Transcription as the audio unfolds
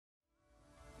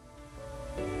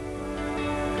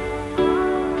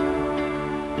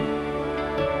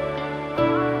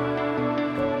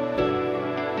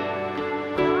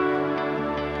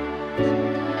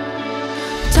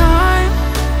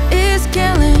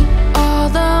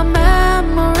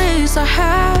I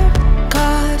have,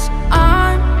 'cause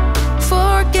I'm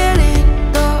forgetting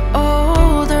the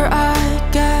older I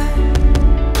get.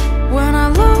 When I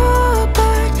look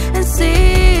back and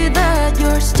see that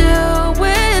you're still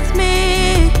with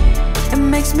me, it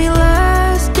makes me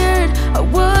less scared of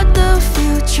what the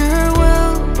future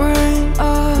will bring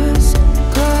us.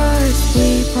 'Cause we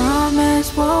promise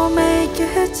we'll make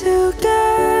it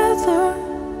together.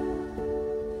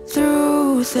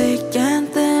 Through thick and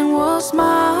thin, we'll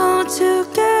smile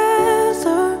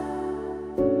together.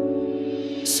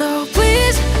 So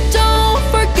please don't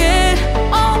forget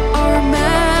all our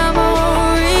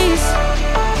memories.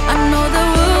 I know that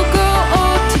we'll grow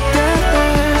old together.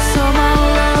 So my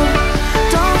love,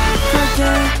 don't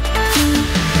forget.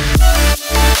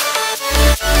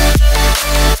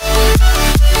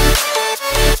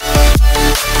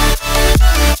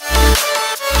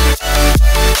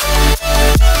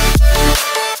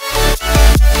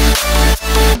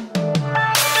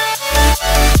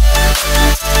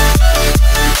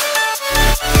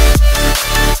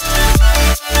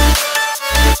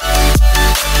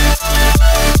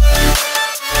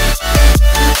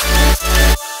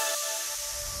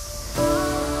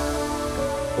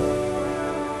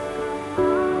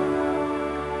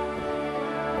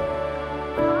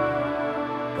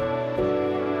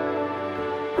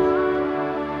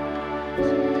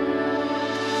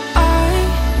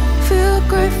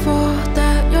 Grateful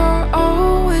that you're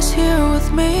always here with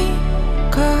me,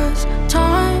 'cause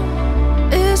time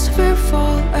is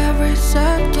fearful every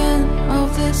second of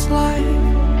this life.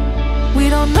 We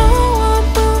don't know what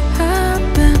will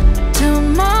happen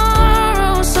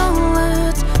tomorrow, so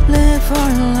let's live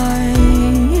our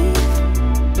life.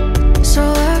 So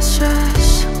let's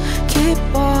just keep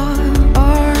all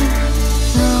our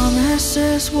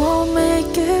promises, we'll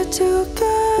make it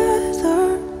together.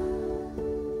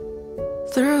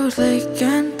 Through thick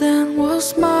and thin, we'll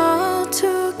smile